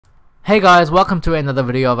Hey guys, welcome to another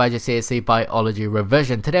video of IGCSE Biology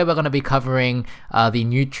Revision. Today we're going to be covering the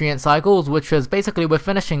nutrient cycles, which is basically we're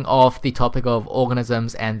finishing off the topic of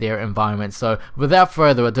organisms and their environment. So without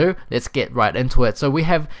further ado, let's get right into it. So we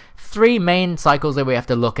have three main cycles that we have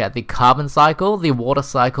to look at: the carbon cycle, the water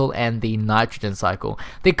cycle, and the nitrogen cycle.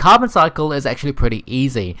 The carbon cycle is actually pretty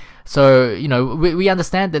easy. So, we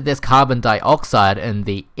understand that there's carbon dioxide in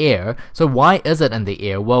the air. So why is it in the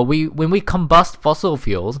air? Well, when we combust fossil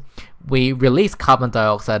fuels, we release carbon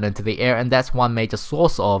dioxide into the air, and that's one major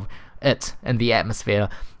source of it in the atmosphere.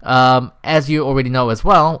 As you already know as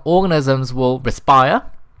well, organisms will respire.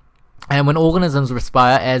 And when organisms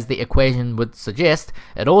respire, as the equation would suggest,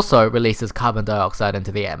 it also releases carbon dioxide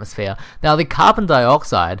into the atmosphere. Now, the carbon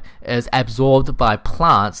dioxide is absorbed by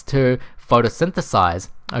plants to photosynthesize.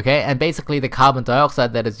 Okay, and basically the carbon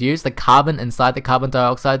dioxide that is used, the carbon inside the carbon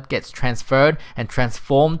dioxide gets transferred and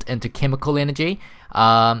transformed into chemical energy,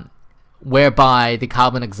 whereby the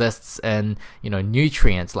carbon exists in,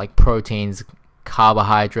 nutrients like proteins,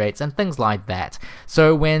 carbohydrates, and things like that.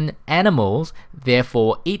 So when animals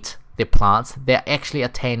therefore eat the plants, they're actually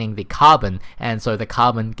attaining the carbon, and so the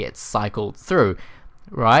carbon gets cycled through,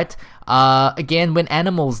 right? Again, when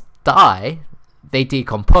animals die, they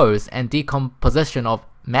decompose, and decomposition of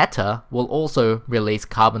matter will also release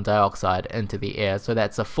carbon dioxide into the air. So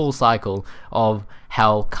that's a full cycle of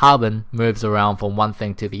how carbon moves around from one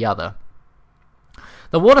thing to the other.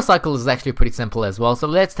 The water cycle is actually pretty simple as well. So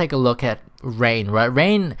let's take a look at rain, right?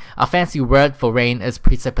 Rain, a fancy word for rain is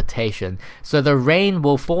precipitation. So the rain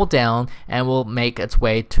will fall down and will make its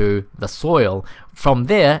way to the soil. From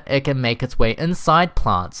there, it can make its way inside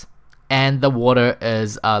plants, and the water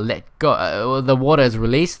is the water is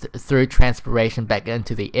released through transpiration back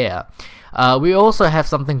into the air. We also have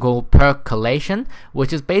something called percolation,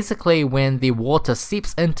 which is basically when the water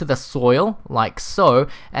seeps into the soil, like so,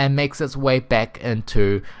 and makes its way back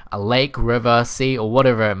into a lake, river, sea, or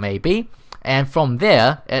whatever it may be. And from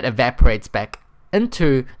there, it evaporates back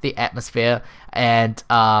into the atmosphere, and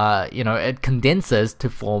it condenses to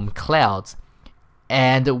form clouds.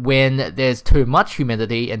 And when there's too much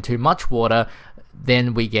humidity and too much water,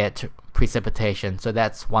 then we get precipitation. So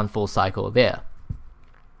that's one full cycle there.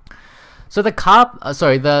 So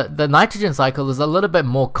the nitrogen cycle is a little bit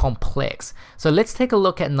more complex. So let's take a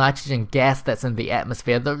look at nitrogen gas that's in the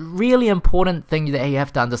atmosphere. The really important thing that you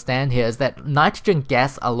have to understand here is that nitrogen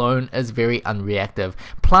gas alone is very unreactive.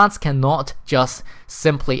 Plants cannot just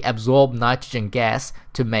simply absorb nitrogen gas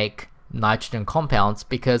to make nitrogen compounds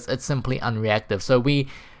because it's simply unreactive. So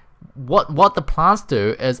what the plants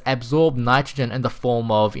do is absorb nitrogen in the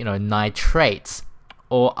form of nitrates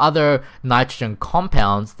or other nitrogen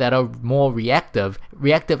compounds that are more reactive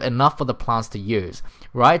enough for the plants to use,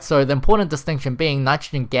 right? So the important distinction being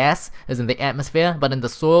nitrogen gas is in the atmosphere, but in the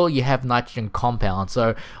soil you have nitrogen compounds.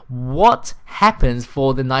 So what happens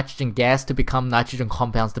for the nitrogen gas to become nitrogen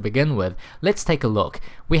compounds to begin with? Let's take a look.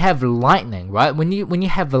 We have lightning, right? When you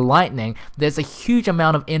have the lightning, there's a huge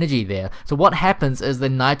amount of energy there. So what happens is the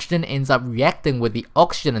nitrogen ends up reacting with the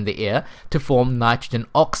oxygen in the air to form nitrogen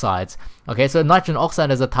oxides. Okay, so nitrogen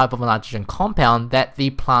oxide is a type of nitrogen compound that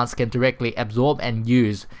the plants can directly absorb and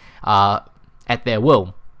use at their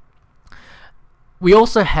will. We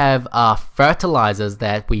also have fertilizers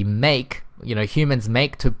that we make, humans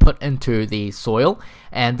make to put into the soil,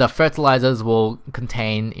 and the fertilizers will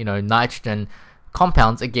contain, nitrogen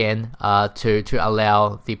compounds again to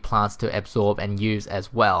allow the plants to absorb and use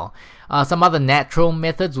as well. Some other natural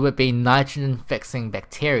methods would be nitrogen fixing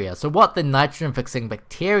bacteria. So what the nitrogen fixing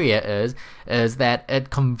bacteria is that it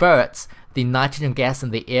converts the nitrogen gas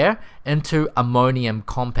in the air into ammonium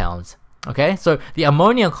compounds. Okay, so the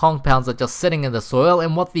ammonium compounds are just sitting in the soil,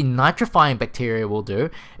 and what the nitrifying bacteria will do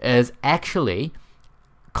is actually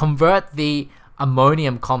convert the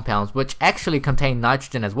ammonium compounds, which actually contain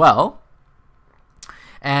nitrogen as well,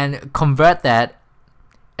 and convert that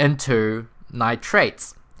into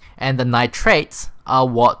nitrates. And the nitrates are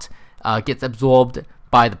what gets absorbed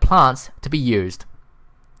by the plants to be used.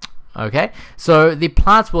 Okay, so the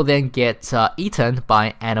plants will then get eaten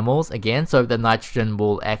by animals again, so the nitrogen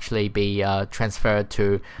will actually be transferred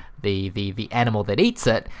to the animal that eats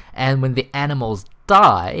it, and when the animals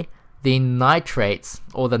die, the nitrates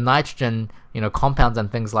or the nitrogen compounds and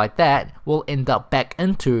things like that will end up back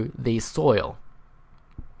into the soil.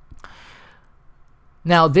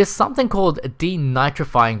 Now, there's something called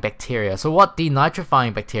denitrifying bacteria. So what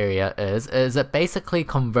denitrifying bacteria is it basically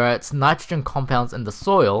converts nitrogen compounds in the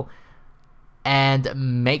soil and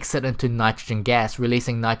makes it into nitrogen gas,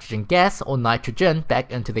 releasing nitrogen gas or nitrogen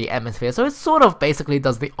back into the atmosphere. So it sort of basically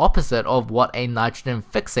does the opposite of what a nitrogen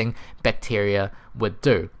fixing bacteria would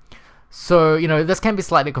do. So, this can be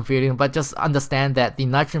slightly confusing, but just understand that the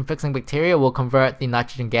nitrogen fixing bacteria will convert the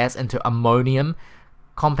nitrogen gas into ammonium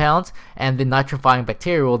compounds, and the nitrifying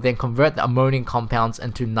bacteria will then convert the ammonium compounds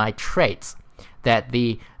into nitrates that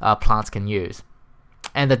the plants can use.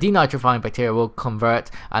 And the denitrifying bacteria will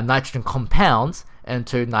convert nitrogen compounds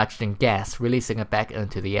into nitrogen gas, releasing it back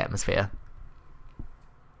into the atmosphere.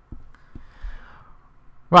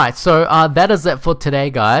 Right, so that is it for today,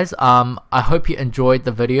 guys. I hope you enjoyed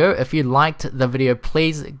the video. If you liked the video,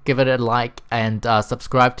 please give it a like and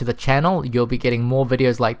subscribe to the channel. You'll be getting more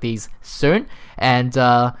videos like these soon. And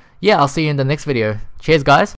yeah, I'll see you in the next video. Cheers, guys.